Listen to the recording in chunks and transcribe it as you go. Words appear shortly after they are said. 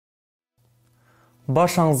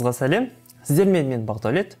Баршаңызға сәлем. Сіздермен мен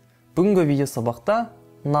Бақдәулет. Бүгінгі видео сабақта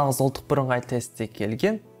нағыз ұлттық бірыңғай тестте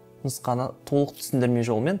келген нұсқаны толық түсіндірме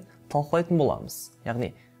жолмен талқылайтын боламыз.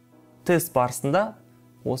 Яғни тест барысында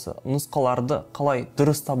осы нұсқаларды қалай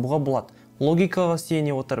дұрыс табуға болады, логикаға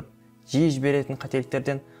сүйене отырып, жиі жіберетін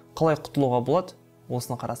қателіктерден қалай құтылуға болады,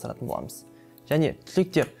 осыны қарастыратын боламыз. Және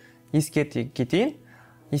түлектер, ескерте кетейін,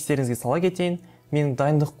 естеріңізге сала кетейін, менің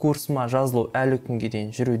дайындық курсыма жазылу әлі күнге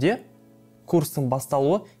дейін жүруде. Курстың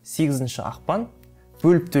басталуы 8 ақпан,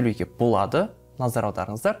 бөліп төлеуге болады, назар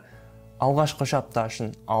аударыңыздар. Алғашқы үш апта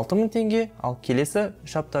үшін 6000 теңге, ал келесі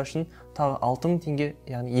үш апта үшін тағы 6000 теңге,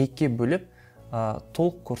 яғни екіге бөліп,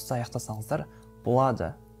 толық курсты аяқтасаңыздар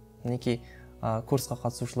болады. Мінекей курсқа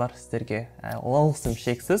қатысушылар сіздерге алғысым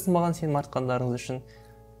шексіз, маған сенім артқандарыңыз үшін.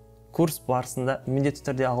 Курс барысында міндетті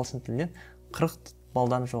түрде ағылшын тілінен 40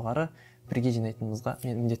 балдан жоғары бірге жинайтынымызға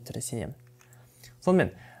мен міндетті түрде сенемін.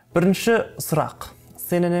 Сонымен, бірінші сұрақ.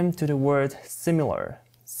 Synonym to the word similar.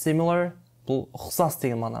 Similar бұл ұқсас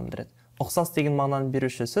деген мағынаны білдіреді. Ұқсас деген мағынаны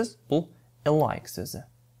беруші сөз бұл alike сөзі.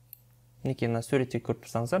 Мінекей мына суретте көріп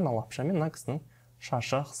тұрсаңыздар, мына лапшамен мына кісінің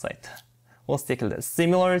шашы ұқсайды. Осы секілді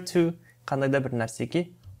similar to қандай да бір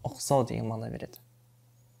нәрсеге ұқсау деген мағына береді.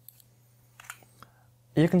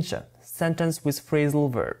 Екінші, sentence with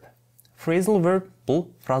phrasal verb. Phrasal verb бұл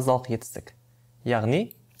фразалық етістік.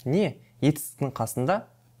 Яғни, не етістіктің қасында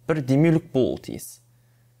бір демеулік болуы тиіс.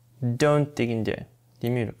 Don't дегенде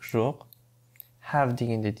демеулік жоқ. Have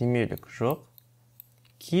дегенде демеулік жоқ.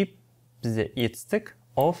 Keep бізде етістік,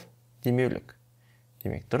 of демеулік.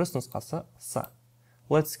 Демек, дұрыс нұсқасы с.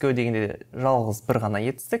 Let's go дегенде жалғыз бір ғана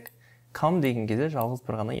етістік. Come деген кезде жалғыз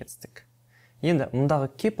бір ғана етістік. Енді,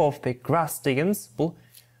 мұндағы keep off the grass дегеніміз бұл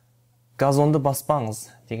газонды баспаңыз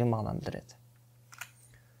деген мағынаны білдіреді.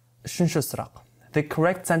 Үшінші сұрақ. The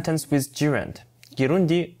correct sentence with gerund.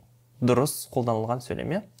 Gerunди дұрыс қолданылған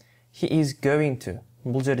сөйлеме. He is going to.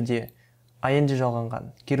 Бұл жерде ing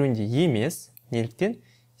жалғанған gerunди емес. Неліктен?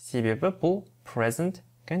 Себебі бұл present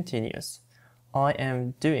continuous. I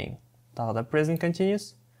am doing. Тағы да present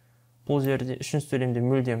continuous. Бұл жерде үшінші сөйлемде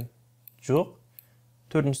мүлдем жоқ.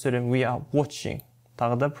 Төртінші сөйлем we are watching.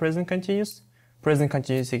 Тағы да present continuous. Present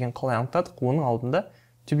continuous деген қалай анықтадық? Оның алдында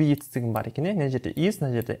to be етістігін бар екен. Мына жерде is,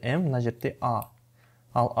 мына жерде am, мына жерде are.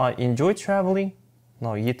 Ал I enjoy traveling.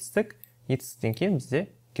 Мынау етістік. Етістіктен кейін бізде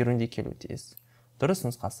gerunди келуі тиіс. Дұрыс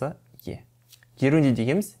нұсқасы е. Gerunди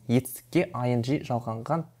дегеніміз етістікке ing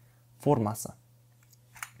жалғанған формасы.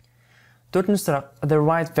 Төртінші сұрақ. The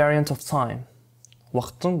right variant of time.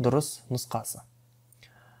 Уақыттың дұрыс нұсқасы.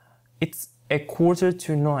 It's a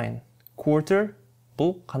 8:45. Quarter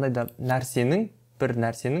бұл қандай да нәрсенің, бір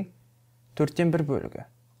нәрсенің 4/1 бөлігі.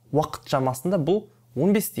 Уақыт шамасында бұл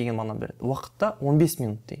 15 деген мағына береді. Уақытта 15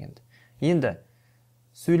 минут дегенді. Енді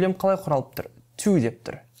сөйлем қалай құралып тұр? To деп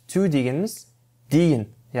тұр. To дегеніміз дейін,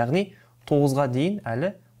 яғни 9-ға дейін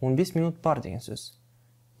әлі 15 минут бар деген сөз.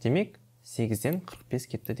 Демек, 8-ден 45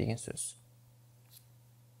 кетті деген сөз.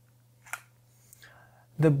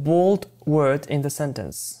 The bold word in the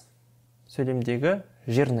sentence. Сөйлемдегі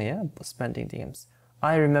жирные spending дегеніміз.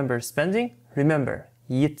 I remember spending. Remember,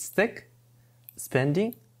 етістік.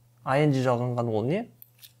 Spending. ing жалғанған ол не?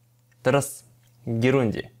 Дұрыс.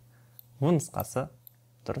 Gerunди. Бұл нұсқасы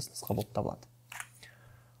дұрыс нұсқа болып табылады.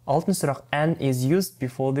 Алтыншы сұрақ. An is used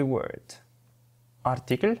before the word.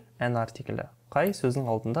 Артикль, an артиклі қай сөздің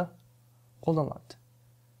алдында қолданылады?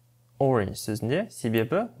 Orange сөзінде,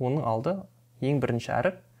 себебі оның алды ең бірінші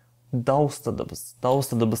әріп дауысты дыбыс.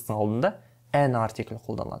 Дауысты дыбыстың алдында an артиклі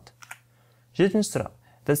қолданылады. Жетінші сұрақ.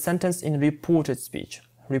 The sentence in reported speech.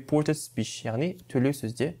 Reported speech, яғни төлеу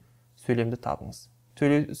сөзде сөйлемді табыңыз.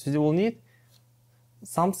 Төлеу сөзде ол не?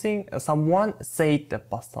 Someone said деп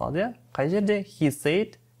басталады. Қай жерде? He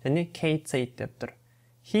said және Kate said деп тұр.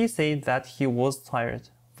 He said that he was tired.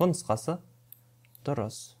 Бұл нұсқасы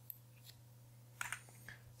дұрыс.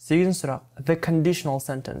 Сегізінші сұрақ. The conditional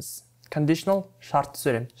sentence. Conditional шарт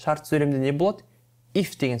сөйлем. Шарт сөйлемде не болады?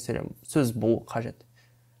 If деген сөйлем. Сөз болу қажет.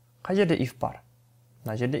 Қай жерде if бар?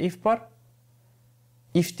 Мына жерде if бар.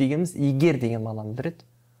 If дегеніміз егер деген мағынаны білдіреді.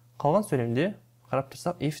 Қалған сөйлемде қарап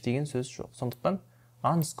тұрсақ if деген сөз жоқ. Сондықтан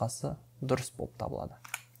А нұсқасы дұрыс болып табылады.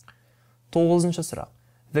 Тоғызыншы сұрақ.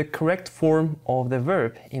 The correct form of the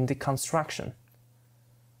verb in the construction.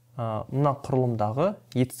 Мына құрылымдағы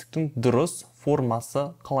етістіктің дұрыс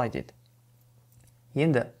формасы қалай деді?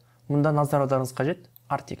 Енді мұнда назар аударуыңыз қажет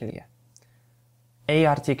артикльге. A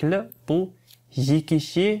артиклі бұл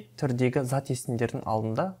жекеше түрдегі зат есімдердің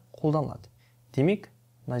алдында қолданылады. Демек,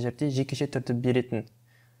 мына жерде жекеше түрді беретін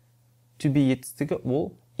to be етістігі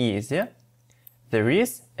ол is. There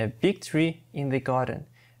is a big tree in the garden.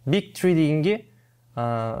 Big tree дегенге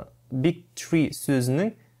big tree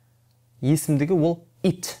сөзінің есімдігі ол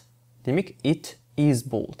it. Демек, it is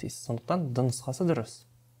бұл дейсіз. Сондықтан д нұсқасы дұрыс.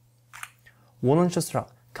 10-шы сұрақ.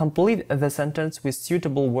 Complete the sentence with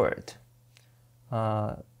suitable word.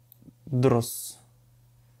 Дұрыс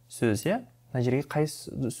сөз, е? Мына жерге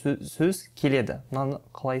сөз келеді.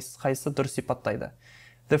 Қайсы дұрыс сипаттайды.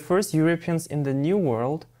 The first Europeans in the New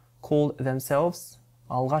World called themselves,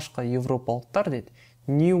 алғашқы европалықтар дейді.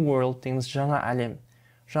 New World дегеніміз жаңа әлем.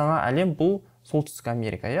 Жаңа әлем бұл Солтүстік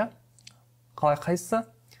Америка, е? Қайсы?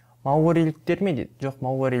 Маориліктер ме дейді? Жоқ,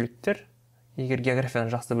 маориліктер, егер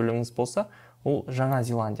географияны жақсы білуіңіз болса, ол жаңа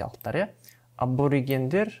зеландиялықтар, е?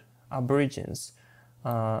 Аборигендер, aborigines,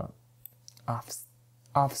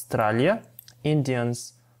 Австралия,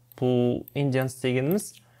 Indians, бұл Indians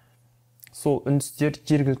дегеніміз сол үндістер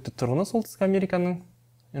жергілікті тұрғыны Солтүстік Американың.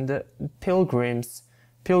 Енді Pilgrims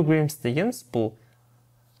дегеніміз бұл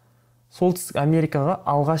Солтүстік Америкаға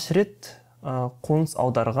алғаш рет қоныс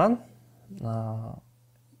аударған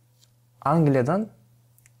Англияның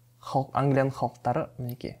халықтары,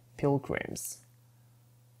 мінекей, Pilgrims.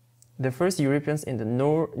 The first Europeans in the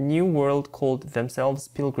New World called themselves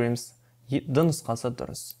Pilgrims. Д нұсқасы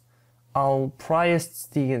дұрыс. Ал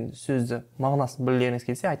Priest деген сөзді мағынасын білгіңіз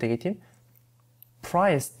келсе айта кетейін.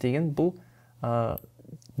 Priest деген бұл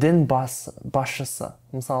дін басшысы.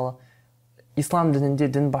 Мысалы, ислам дінінде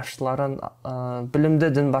дін басшыларын, білімді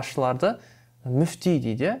дін басшыларды мүфти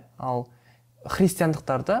дейді, ал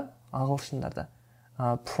христиандықтарды, ағылшындарды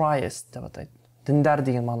Priest деп атайды. Діндар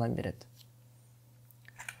деген мағынаны береді.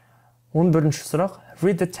 11-ші сұрақ.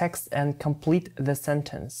 Read the text and complete the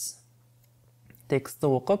sentence. Тексті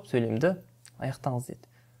оқып, сөйлемді аяқтаңыз дейді.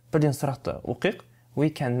 Бірден сұрақты оқиық. We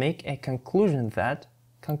can make a conclusion that.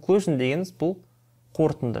 Conclusion дегеніміз бұл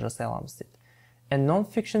қорытынды жасай аламыз дейді. A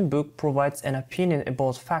non-fiction book provides an opinion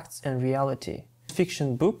about facts and reality.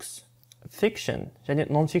 Fiction books, fiction және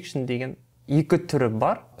non-fiction деген екі түрі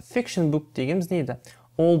бар. Fiction book дегеніміз нейді?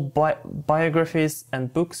 All biographies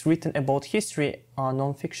and books written about history are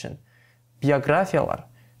non-fiction. Биографиялар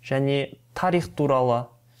және тарих туралы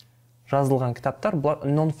жазылған кітаптар бұлар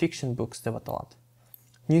non-fiction books деп аталады.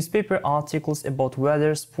 Newspaper articles about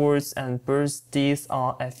weather, sports and birthdays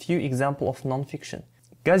are a few examples of non-fiction.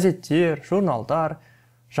 Газеттер, журналдар,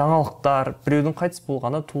 жаңалықтар, біреудің қайтыс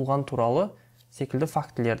болғаны, туылған туралы секілді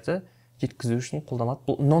фактілерді жеткізу үшін қолданады.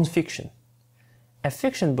 Бұл non-fiction. A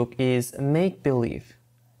fiction book is make-believe.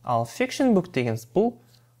 Ал fiction book дегеніміз бұл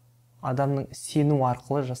адамның сенім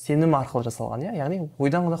арқылы жасалған, яғни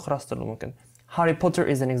ойдан да құрастырылуы мүмкін. Harry Potter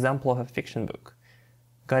is an example of a fiction book.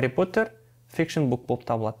 Гарри Поттер fiction book болып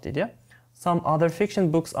табылады дейді. Some other fiction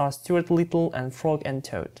books are Stuart Little and Frog and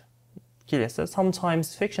Toad. Келесі.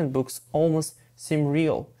 Sometimes fiction books almost seem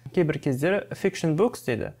real. Кейбір кездері fiction books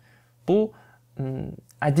дейді. Бұл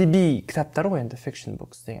әдеби кітаптар ғой енді fiction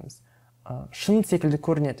books дегеніміз. Шын секілді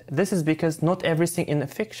көрінеді. This is because not everything in a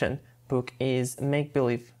fiction book is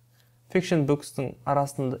make-believe. Fiction books-тың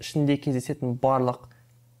арасында ішінде кездесетін барлық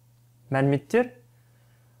мәліметтер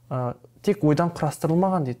тек ойдан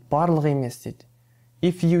құрастырылмаған дейді, барлығы емес дейді.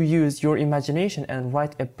 If you use your imagination and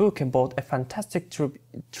write a book about a fantastic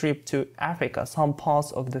trip to Africa, some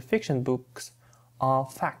parts of the fiction books are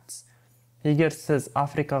facts. Егер сіз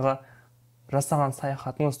Африкаға жасаған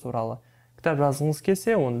саяхатыңыз туралы кітап жазғыңыз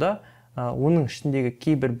келсе, онда оның ішіндегі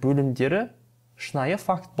кейбір бөлімдері шынайы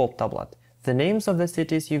факт болып табылады. The names of the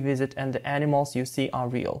cities you visit and the animals you see are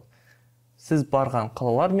real. Сіз барған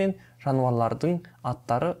қалалар мен жануарлардың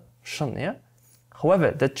аттары шын, е? However,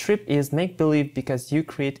 the trip is make-believe because you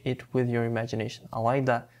create it with your imagination.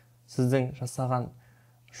 Алайда, сіздің жасаған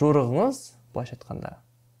жорығыңыз, былайша айтқанда,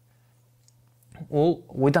 ол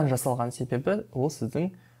ойдан жасалған себебі, ол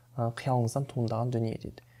сіздің қиялыңыздан туындаған дүние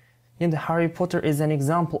дейді. Енді Harry Potter is an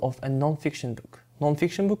example of a non-fiction book.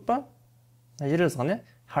 Non-fiction book ба? Нәжер жазған, е?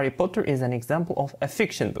 Harry Potter is an example of a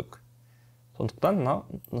fiction book. Сондықтан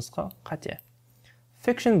нұсқа қате.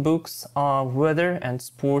 Fiction books are weather and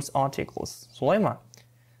sports articles. Солай ма?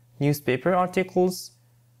 Newspaper articles,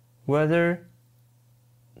 weather,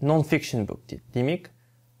 non-fiction book дейді. Демек,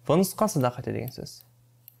 в нұсқасы да қате деген сөз.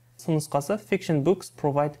 Нұсқасы fiction books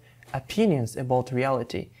provide opinions about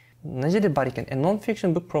reality. Мына жерде бар екен. A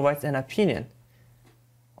non-fiction book provides an opinion.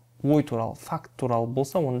 Ой туралы, факт туралы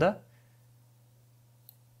болса, онда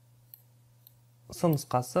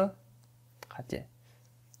нұсқасы қате.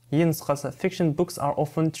 Нұсқасы fiction books are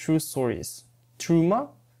often true stories. True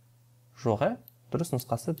ма? Жоқ, дұрыс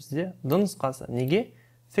нұсқасы бізде д нұсқасы. Неге?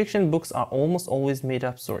 Fiction books are almost always made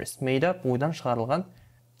up stories. Made up ойдан шығарылған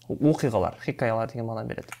оқиғалар, хикаялар деген мағына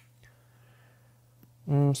береді.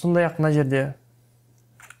 Сондай-ақ мына жерде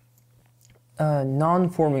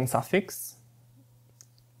non-forming suffix,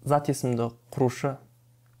 зат есімді құрушы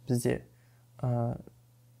бізде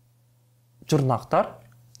жұрнақтар.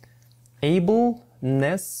 Able,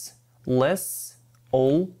 ness, less,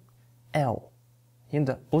 all, l.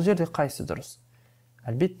 Енді бұл жерде қайсы дұрыс?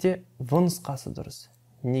 Әлбетте в нұсқасы дұрыс.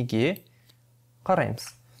 Неге? Қараймыз.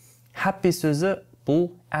 Happy сөзі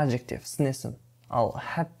бұл adjective, сын есім. Ал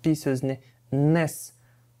happy сөзіне ness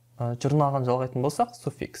жұрнағын жалғайтын болсақ,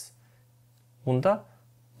 суффикс. Онда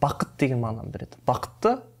бақыт деген мағынаны береді.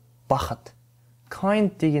 Бақытты бақыт.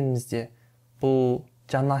 Kind дегенімізде бұл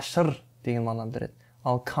жанашыр деген мағынаны береді.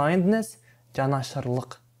 Ал kindness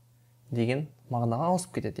жанашырлық деген мағынаға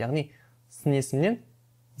ауысып кетеді. Яғни сын есімнен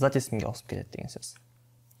зат есімге ауысып кетеді деген сөз.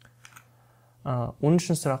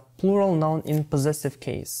 13-ші сұрақ. Plural noun in possessive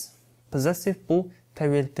case. Possessive бұл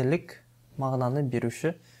тәуелділік мағынаны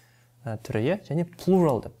беруші түрі, және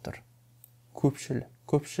plural деп тұр.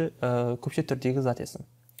 Көпше түрдегі зат есім.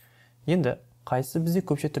 Енді қайсы бізде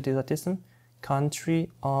көпше түрдегі зат есім? Country,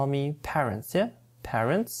 army, parents,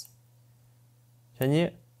 parents.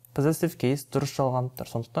 Және possessive case дұрыс жалғанып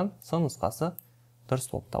тұр. Сондықтан сын нұсқасы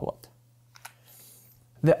дұрыс болып табылады.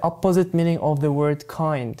 The opposite meaning of the word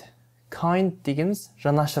kind. Kind дегеніміз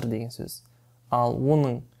жанашыр деген сөз. Ал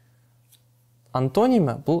оның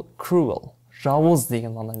антонимі бұл cruel, жауыз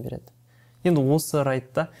деген мағынаны береді. Енді осы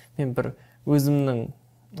райтта мен бір өзімнің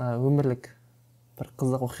өмірлік бір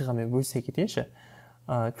қызық оқиғамен бөлісе кетейінші.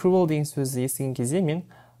 Cruel деген сөзді естіген кезде мен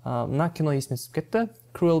мына кино есіме түсіп кетті.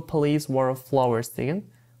 Cruel Police War of Flowers деген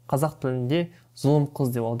қазақ тілінде зұлым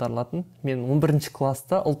қыз деп аударылатын. Мен 11-ші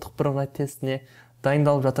класста ұлттық бірыңғай тестіне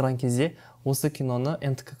дайындалып жатырған кезде осы киноны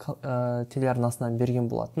НТК телеарнасынан берген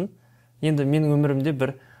болатын. Енді менің өмірімде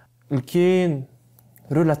бір үлкен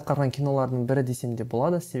рөл атқарған кинолардың бірі десем де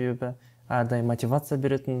болады, себебі әрдайым мотивация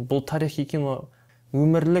беретін. Бұл тарихи кино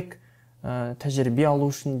өмірлік тәжірибе алу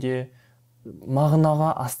үшін де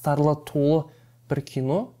мағынаға астарлы толы бір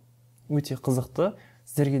кино, өте қызықты.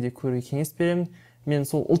 Сіздерге де көруге кеңес беремін. Мен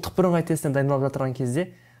сол ұлттық бірыңғай тестіне дайындалып жатырған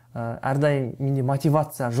кезде әрдайым менде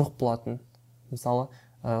мотивация жоқ болатын. Мысалы,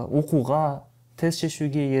 оқуға, тест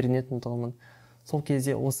шешуге ерінетін тұғымын. Сол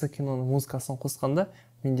кезде осы киноның музыкасын қосқанда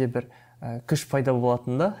менде бір күш пайда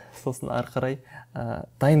болатында, сосын ары қарай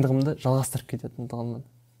дайындығымды жалғастырып кететін тұғымын.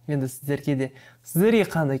 Енді сіздерге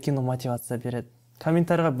қандай кино мотивация береді?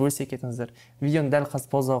 Комментарийға бөлісе кетіңіздер. Видеоны дәл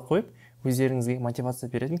қазір паузаға қойып, өздеріңізге мотивация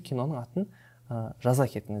беретін киноның атын жаза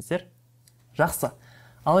кетіңіздер. Жақсы.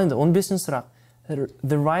 Ал енді 15-ші сұрақ.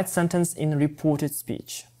 The right sentence in reported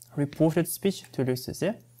speech. Reported speech төлеу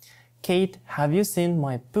сөзі. Kate, have you seen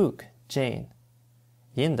my book, Jane?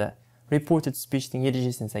 Енді reported speech-тің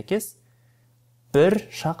ережесіне сәйкес бір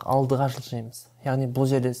шақ алдыға жылжимыз. Яғни бұл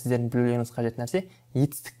жерде сіздердің білулеріңіз қажет нәрсе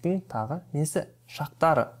етістіктің тағы несі?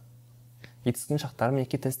 Шақтары. Етістіктің шақтары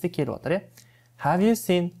менеке тесті келіп отыр. Have you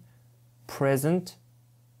seen present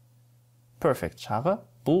perfect шағы?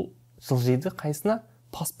 Бұл жылжиды қайсына?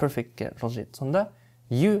 Past perfect-ке жылжиды. Сонда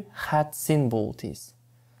you had seen болу тиіс.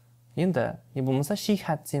 Енді не болмаса she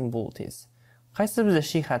had seen болу тиіс. Қайсы бізде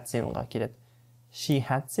she had seen-ға келеді? She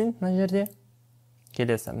had seen мына жерде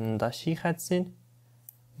келесі. Мұнда she had seen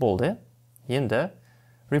болды. Енді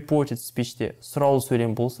reported speech-те сұраулы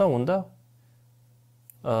сөйлем болса, онда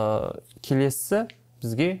келесі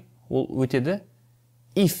бізге ол өтеді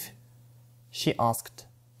if she asked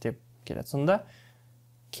деп келеді. Сонда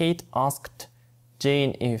Kate asked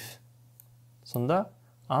Jane if. Сонда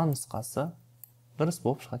А нұсқасы дұрыс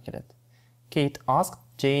болып шыға келеді. Kate asked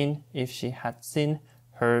Jane if she had seen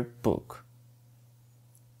her book.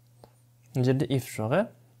 Бұл жерде if жоғы.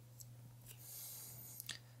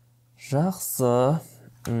 Жақсы.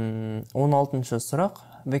 16-шы сұрақ.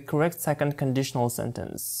 The correct second conditional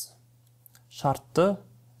sentence. Шартты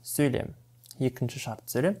сөйлем. Екінші шартты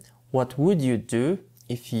сөйлем. What would you do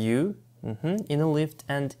if you in a lift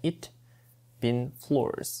and it been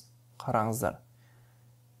floors? Қараңыздар.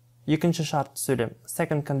 Екінші шартты сөйлем.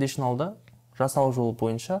 Second conditionalда жасау жолы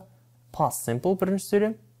бойынша past simple бірінші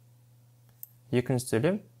сөйлем. Екінші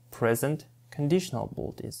сөйлем present conditional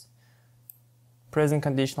болды дейіз. Present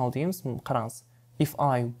conditional дегеніміз, қараңыз. If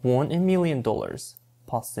I won $1 million,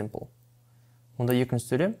 past simple. Онда екінші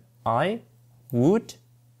сөйлем I would,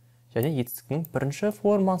 және етістіктің бірінші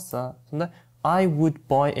формасы. Сонда I would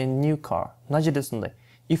buy a new car. Мына жерде сондай.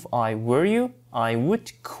 If I were you, I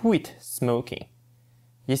would quit smoking.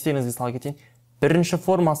 Естеріңізге сала кетейін. Бірінші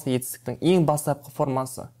формасы етістіктің ең бастапқы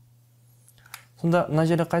формасы. Сонда мына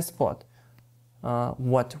жерде қайсы болады?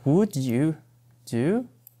 What would you do?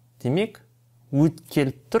 Демек, would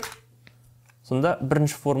келіп тұр. Сонда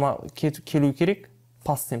бірінші форма келу керек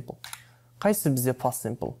past simple. Қайсы бізде past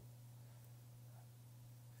simple?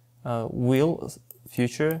 will,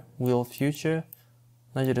 future,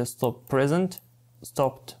 мына жерде stop present,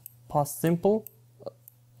 stopped past simple,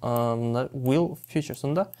 will, future.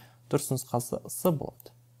 Сонда дұрыс нұсқасы с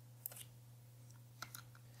болады.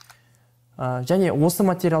 Және осы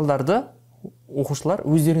материалдарды оқушылар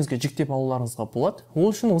өздеріңізге жүктеп алуларыңызға болады. Ол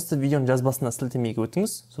үшін осы видеоның жазбасына сілтемеге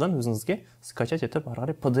өтіңіз. Содан өзіңізге скачать етіп, ары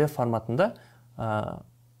қарай PDF форматында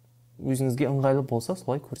өзіңізге ыңғайлы болса,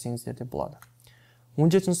 солай көрсеңіздер де болады.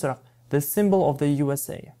 17-ші сұрақ. The symbol of the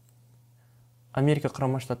USA. Америка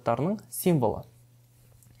құрама штаттарының символы.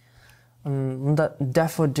 Мұнда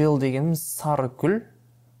daffodil дегеніміз сары гүл.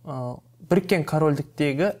 Біріккен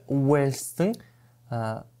корольдіктегі Уэльстің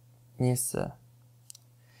несі?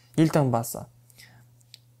 Елтаңбасы.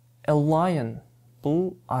 A lion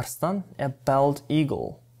бұл арыстан, a bald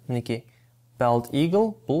eagle. Мінекей, bald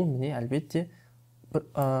eagle бұл міне әлбетте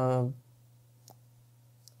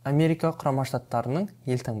Америка құрама штаттарының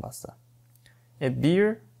елтаңбасы. A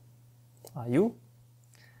bear, аю.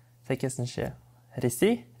 Сәйкесінше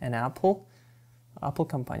Ресей, an apple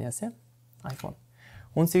компаниясы, iPhone.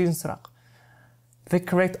 18-ші сұрақ. The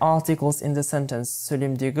correct articles in the sentence.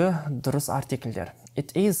 Сөйлемдегі дұрыс артикльдер.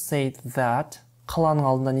 It is said that. Қаланың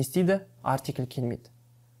алдында не істейді? Артикль келмейді.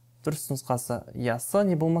 Дұрыс нұсқасы ясы,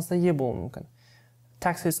 не болмаса е болуы мүмкін.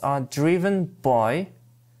 Taxis are driven by.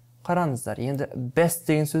 Қараңыздар, енді best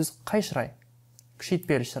деген сөз қай шырай?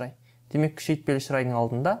 Күшейтпелі шырай. Демек, күшейтпелі шырайдың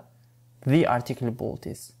алдында the артикль болу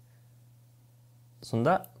тиіс.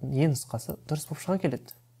 Сонда е нұсқасы дұрыс болып шыға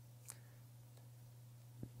келеді.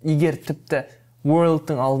 Егер тіпті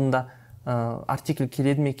world'тың алдында артикль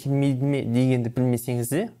келеді ме, келмейді ме дегенді білмесеңіз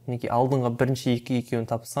де, неке алдыңға бірінші екеуін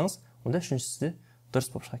тапсаңыз, онда үшіншісі де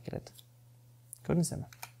дұрыс болып шыға келеді. Көрдіңіздер ме?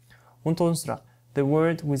 19-ші сұрақ. The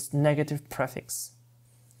word with negative prefix.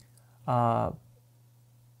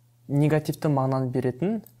 Негативті мағынаны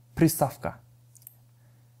беретін приставка.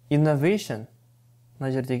 Innovation.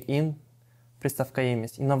 Мына жердегі in приставка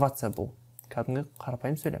емес, инновация бұл. Кәдімгі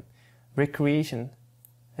қарапайым сөйлем. Recreation.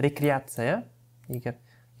 Рекреация. Егер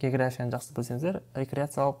географияны жақсы білсеңіздер,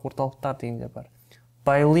 рекреациялық орталықтар дегенде бар.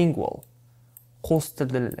 Bilingual. Қос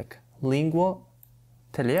тілділік. Lingual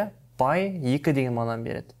тілі, by екі деген мағынаны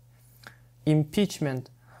береді. Impeachment.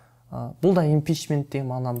 Бұл да impeachment деген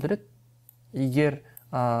мағынаны береді. Егер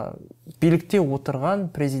билікте отырған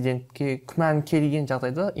президентке күмән келген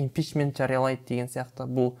жағдайда impeachment жариялайды деген сияқты.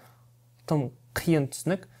 Бұл тым қиын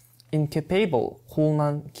түсінік. Incapable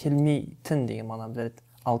қолынан келмейтін деген мағынаны береді.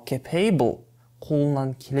 Ал capable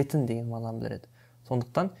қолынан келетін деген мағынаны береді.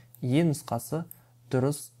 Сондықтан е нұсқасы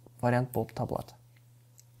дұрыс вариант болып табылады.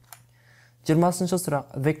 20-ші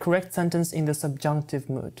сұрақ. The correct sentence in the subjunctive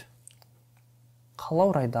mood.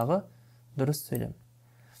 Қалау райдағы дұрыс сөйлем.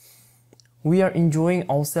 We are enjoying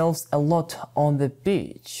ourselves a lot on the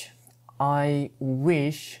beach. I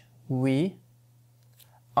wish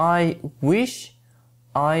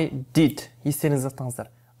I did. Естеріңізді сақтаңыздар.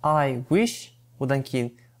 I wish, одан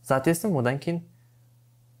кейін зат есім, одан кейін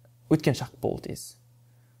өткен шақ болу тиіс.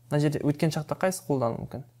 Мына жерде өткен шақта қайсы қолдану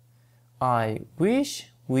мүмкін? I wish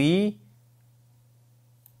we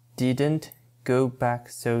didn't go back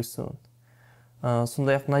so soon.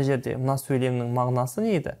 Сондай-ақ мына жерде мына сөйлемнің мағынасы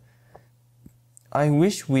не еді? I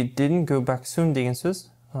wish we didn't go back soon деген сөз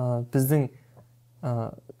біздің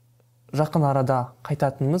жақын арада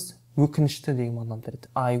қайтатынымыз өкінішті деген мағынаны береді.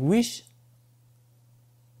 I wish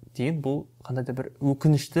деген бұл қандай да бір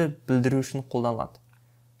өкінішті білдіру үшін қолданылады.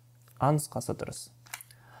 А нұсқасы дұрыс.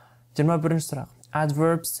 21-ші сұрақ.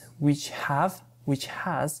 Adverbs which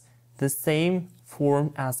has the same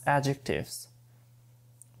form as adjectives.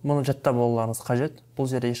 Мұны жаттап алуларыңыз қажет. Бұл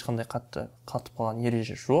жерде ешқандай қатып қалған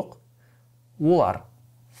ереже жоқ. Олар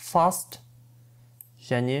fast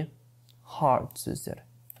және hard сөздер.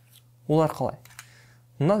 Олар қалай?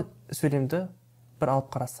 Мына сөйлемді бір алып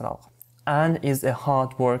қарастыралық. Anne is a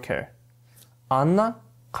hard worker. Анна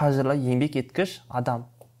қажырлы еңбек еткіш адам.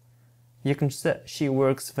 Екіншісі, she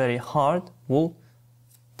works very hard. Ол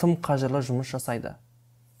тым қажырлы жұмыс жасайды.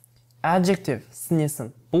 Adjective, сын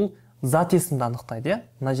есім. Бұл зат есімді анықтайды.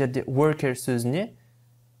 Мына жерде worker сөзіне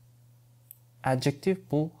adjective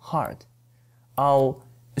бұл hard. Ал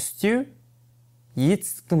үстеу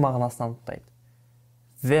етістіктің мағынасын анықтайды.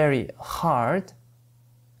 Very hard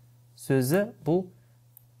сөзі бұл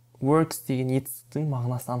works деген етістіктің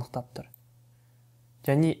мағынасын анықтап тұр.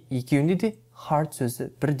 Және екеуінде де hard сөзі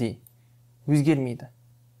бірдей, өзгермейді.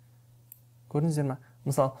 Көрдіңіздер ме?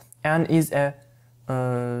 Мысалы, Anne is a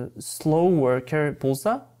slow worker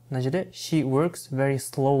болса, мына жерде she works very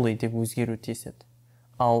slowly деп өзгеру тиіс еді.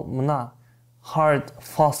 Ал мына hard,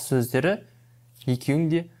 fast сөздері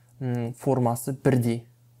екеуінде формасы бірдей,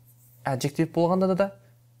 adjective болғанда да,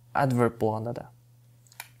 adverb болғанда да.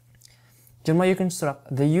 22-ші сұрақ.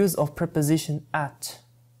 The use of preposition at.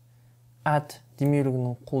 At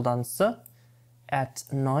демеулігінің қолданысы at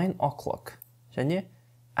 9 o'clock және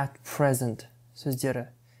at present сөздері.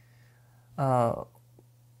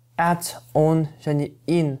 At, on және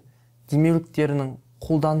in демеуліктерінің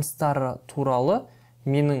қолданыстары туралы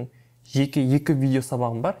менің жеке екі видео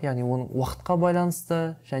сабағым бар. Яғни оның уақытқа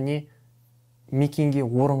байланысты және мекенге,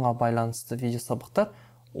 орынға байланысты видео сабақтар.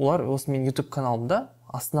 Олар осы менің ютуб каналымда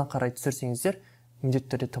астына қарай түсірсеңіздер, міндетті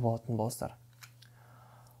түрде таба алатын боласыздар.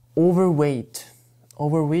 Overweight.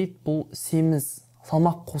 Overweight бұл семіз,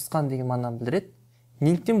 салмақ қосқан деген мағынаны білдіреді.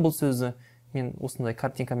 Неліктен бұл сөзі мен осындай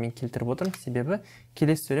картинкамен келтіріп отырмын? Себебі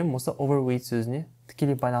келесі сөйлем осы overweight сөзіне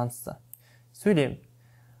тікелей байланысты. Сөйлем.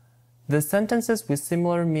 The sentences with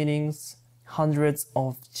similar meanings, hundreds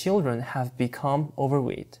of children have become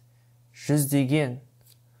overweight. Жүздеген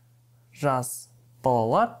жас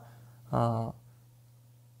балалар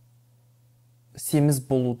семіз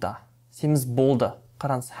болуда. Семіз болды.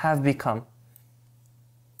 Қараңыз, have become.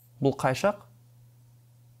 Бұл қай шақ?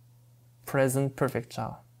 Present perfect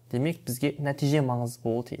жағы. Демек, бізге нәтиже маңызды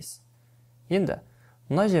болуы тиіс. Енді,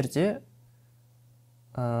 мына жерде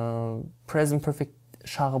present perfect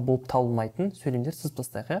шағы болып табылмайтын сөйлемдер сызып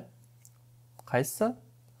тастайық. Қайсы?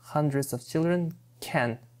 Hundreds of children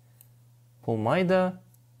can болмайды,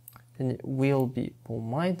 және will be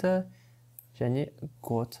болмайды, және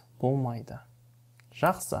got болмайды.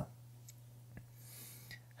 Жақсы.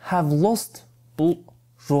 Have lost бұл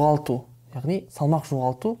жоғалту, яғни салмақ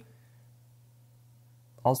жоғалту.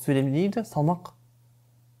 Ал сөйлем дейді, салмақ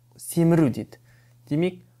семіру дейді.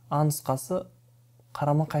 Демек, А нұсқасы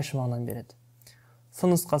қарама қайшы мағынаны береді. С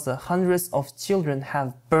нұсқасы hundreds of children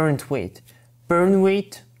have burned weight. Burn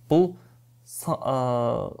weight бұл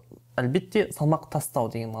әлбетте салмақ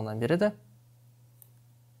тастау деген мағынаны береді.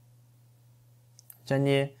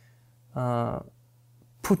 Және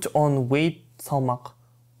put on weight салмақ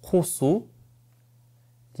қосу.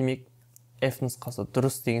 Демек, F нұсқасы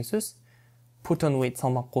дұрыс деген сөз. Put on weight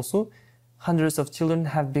салмақ қосу. Hundreds of children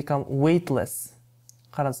have become weightless.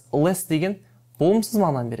 Қараңыз, less деген болымсыз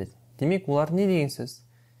мағынаны береді. Демек, олар не деген сөз?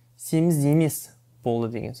 Семіз емес болды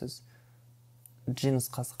деген сөз. G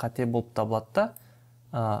нұсқасы қате болып табылады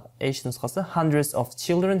да. H нұсқасы hundreds of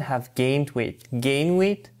children have gained weight. Gain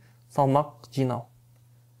weight салмақ жинау.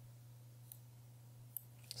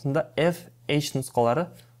 Сонда F, H нұсқалары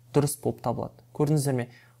дұрыс болып табылады. Көрдіңіздер ме?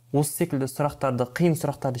 Осы секілді сұрақтарды, қиын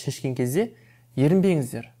сұрақтарды шешкен кезде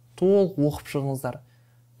ерінбеңіздер, толық оқып шығыңыздар,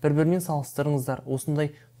 бір-бірімен салыстырыңыздар.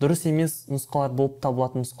 Осындай дұрыс емес нұсқалар болып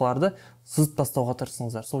табылатын нұсқаларды сызып тастауға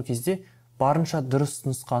тырысыңыздар. Сол кезде барынша дұрыс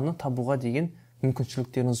нұсқаны табуға деген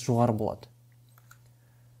мүмкіншіліктеріңіз жоғары болады.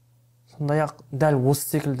 Сондай-ақ дәл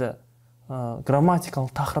осы секілді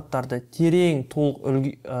грамматикалық тақырыптарды терең, толық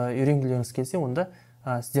үйренгілеріңіз келсе, онда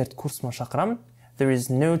сіздерді курсыма шақырамын. There is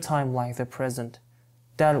no time like the present.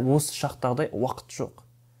 Дәл осы шақтағыдай уақыт жоқ.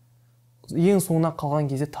 Ең соңына қалған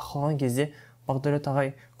кезде, тақылған кезде, Бағдәулет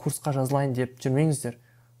ағай курсқа жазылайын деп жүрмеңіздер.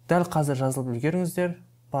 Дәл қазір жазылып үлгеріңіздер.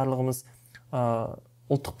 Барлығымыз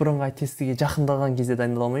ұлттық бірыңғай тестіге жақындаған кезде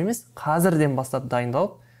дайындаламай емес, қазірден бастап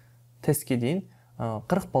дайындалып, тестке дейін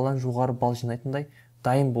 40 балдан жоғары бал жинайтындай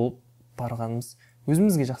дайын болып барғанымыз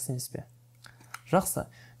өзімізге жақсы емес пе? Жақсы.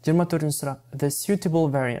 24-ші сұрақ. The suitable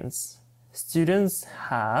variants. Students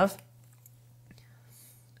have.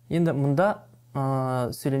 Енді мұнда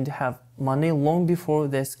сөйлемде have money long before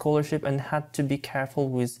their scholarship and had to be careful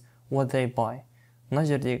with what they buy. Мына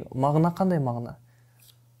жердегі мағына қандай мағына?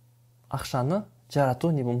 Ақшаны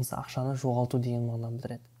жарату, не болмаса ақшаны жоғалту деген мағынаны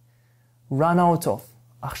білдіреді. Run out of,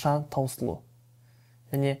 ақша таусылу.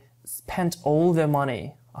 Және spent all their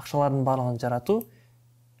money, ақшалардың барлығын жарату.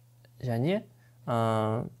 Және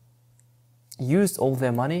use all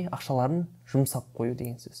their money, ақшаларын жұмсап қою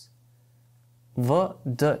деген сөз. В,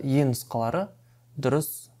 Д, Е нұсқалары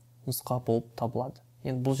дұрыс нұсқа болып табылады.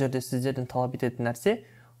 Енді бұл жерде сіздерден талап ететін нәрсе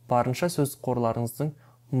барынша сөз қорларыңыздың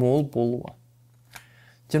мол болуы.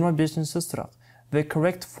 25-ші сұрақ. The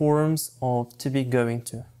correct forms of to be going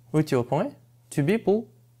to. Өте оп-оңай. To be бұл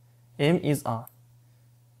am is are.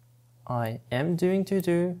 I am doing to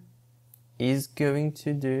do, is going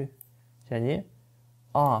to do, және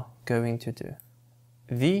are going to do.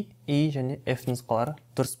 V, E және F нұсқалары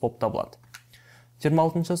дұрыс болып табылады.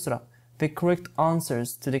 26-ші сұрақ. The correct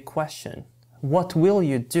answers to the question. What will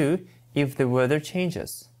you do if the weather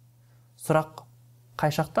changes? Сұрақ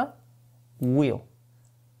қай шақта? Will.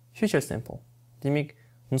 Future simple. Демек,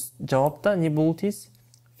 жауапта не болу тиіс?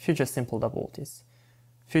 Future simple да болу тиіс.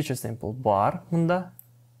 Future simple бар мұнда.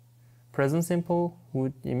 present simple,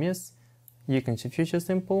 would емес. Екінші future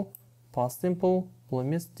simple, past simple, бұл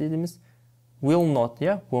емес, did емес. Will not,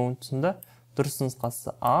 won't тұсында дұрыс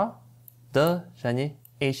нұсқасы A, D және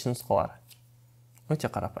H нұсқалары. Өте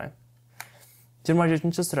қарапайым.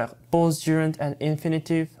 27-ші сұрақ. Both gerund and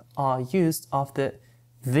infinitive are used after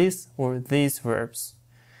this or these verbs.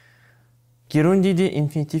 Герундиде,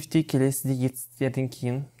 инфинитивте келесіде етістіктерден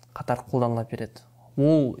кейін қатар қолданыла береді.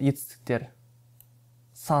 Ол етістіктер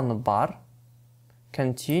саны бар.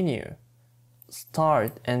 Continue,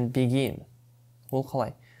 start and begin. Ол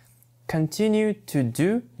қалай? Continue to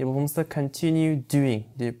do, не болмаса continue doing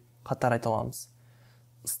деп қатар айта аламыз.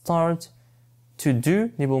 Start to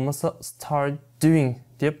do, не болмаса start doing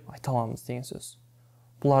деп айта аламыз деген сөз.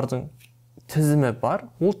 Бұлардың тізімі бар.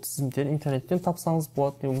 Ол тізімдер интернеттен тапсаңыз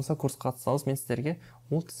болады, не болмаса курсқа қатыссаңыз, мен сіздерге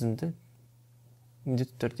ол тізімді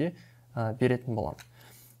міндетті түрде беретін боламын.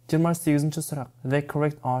 28-ші сұрақ. The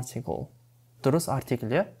correct article. Дұрыс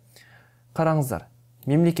артикль. Қараңыздар,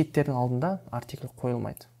 мемлекеттердің алдында артикль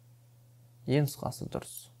қойылмайды. Ең нұсқасы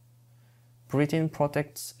дұрыс. Britain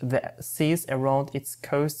protects the seas around its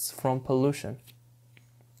coasts from pollution.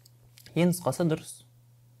 Ең нұсқасы дұрыс.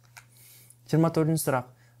 24-ші сұрақ.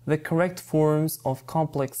 The correct forms of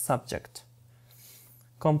complex subject.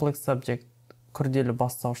 Complex subject күрделі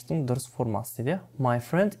бастауыштың дұрыс формасы дейді. My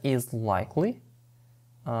friend is likely.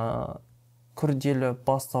 Күрделі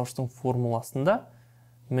бастауыштың формуласында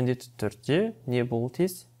міндетті түрде не болу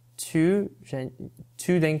тиіс?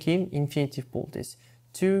 To-ден кейін infinitive болу тиіс.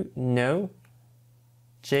 To know,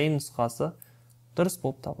 J нұсқасы дұрыс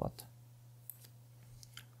болып табылады.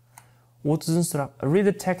 30-ші сұрақ. Read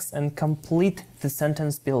the text and complete the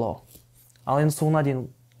sentence below. Ал енді соңына дейін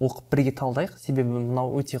оқып бірге талдайық, себебі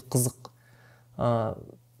мынау өте қызық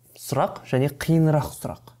сұрақ және қиынырақ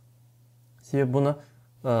сұрақ. Себебі бұны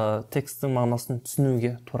текстің мағынасын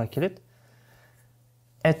түсінуге тура келеді.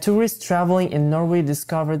 A tourist traveling in Norway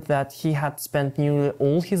discovered that he had spent nearly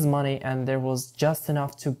all his money and there was just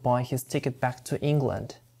enough to buy his ticket back to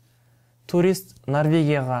England. Турист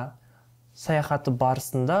Норвегияға саяхаты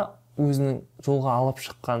барысында өзінің жолға алып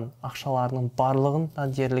шыққан ақшаларының барлығын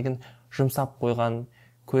дерлігін жұмсап қойған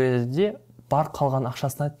көреді, бар қалған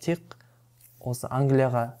ақшасына тек осы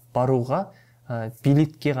Англияға баруға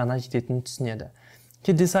билетке ғана жететінін түсінеді.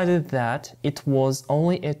 He decided that it was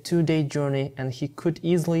only a 2-day journey and he could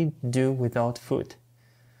easily do without food.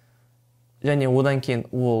 Және одан кейін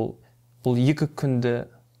ол бұл 2 күнді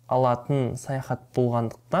алатын саяхат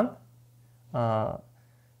болғандықтан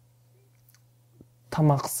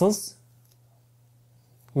тамақсыз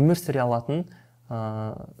өмір сүре алатын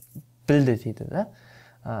білді дейді.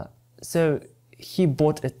 So he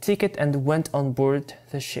bought a ticket and went on board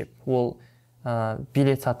the ship. Ол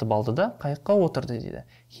билет сатып алды да қайыққа отырды дейді.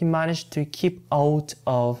 He managed to keep out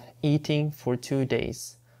of eating for 2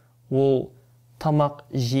 days. Ол тамақ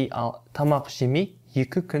жемей 2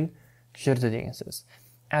 күн жүрді деген сөз.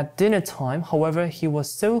 At dinner time, however, he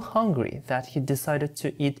was so hungry that he decided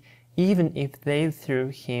to eat even if they threw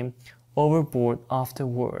him overboard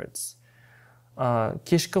afterwards.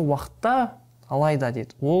 Кешкі уақытта алайда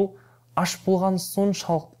дейді. Ол аш болған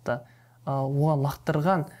соншалықты оған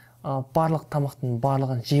лақтырған барлық тамақтың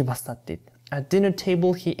барлығын жей бастады дейді. At dinner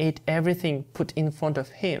table he ate everything put in front of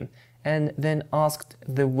him and then asked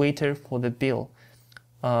the waiter for the bill.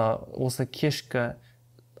 Осы кешкі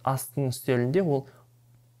астың үстелінде ол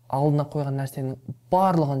алдына қойған нәрсенің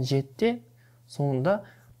барлығын жеді, соңында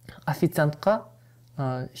официантқа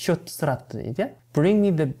счетты сұрады дейді. Bring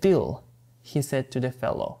me the bill, he said to the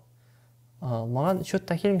fellow. Маған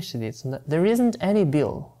счетты әкеліңізші дейді. Сонда there isn't any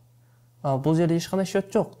bill. Бұл жерде ешқандай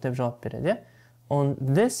счет жоқ деп жауап береді. On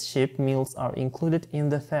this ship meals are included in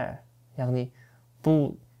the fare. Яғни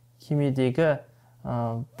бұл кемедегі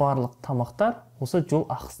барлық тамақтар осы жол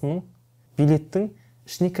ақысының билеттің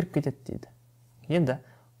ішіне кіріп кетеді дейді. Енді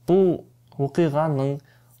бұл оқиғаның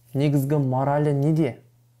негізгі моралі неде?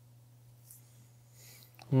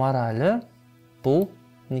 Моралі бұл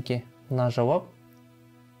неке? Мына жауап.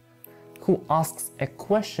 Who asks a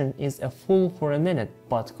question is a fool for a minute,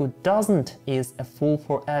 but who doesn't is a fool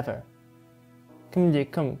forever. Кімде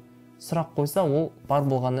кім сұрақ қойса, ол бар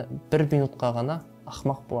болғаны 1 минутқа ғана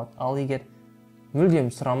ақмақ болады. Ал егер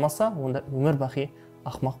мүлдем сұрамаса, онда өмір бақи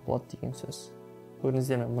ақмақ болады деген сөз.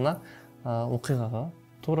 Көрдіңіздер ме? Мына оқиғаға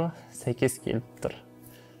тура сәйкес келіп тұр.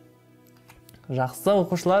 Жақсы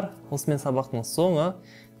оқушылар, осымен сабақтың соңы.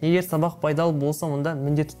 Егер сабақ пайдалы болса, онда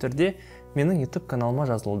міндетті түрде менің ютуб каналыма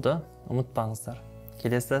жазылуды ұмытпаңыздар.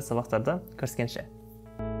 Келесі сабақтарда көріскенше.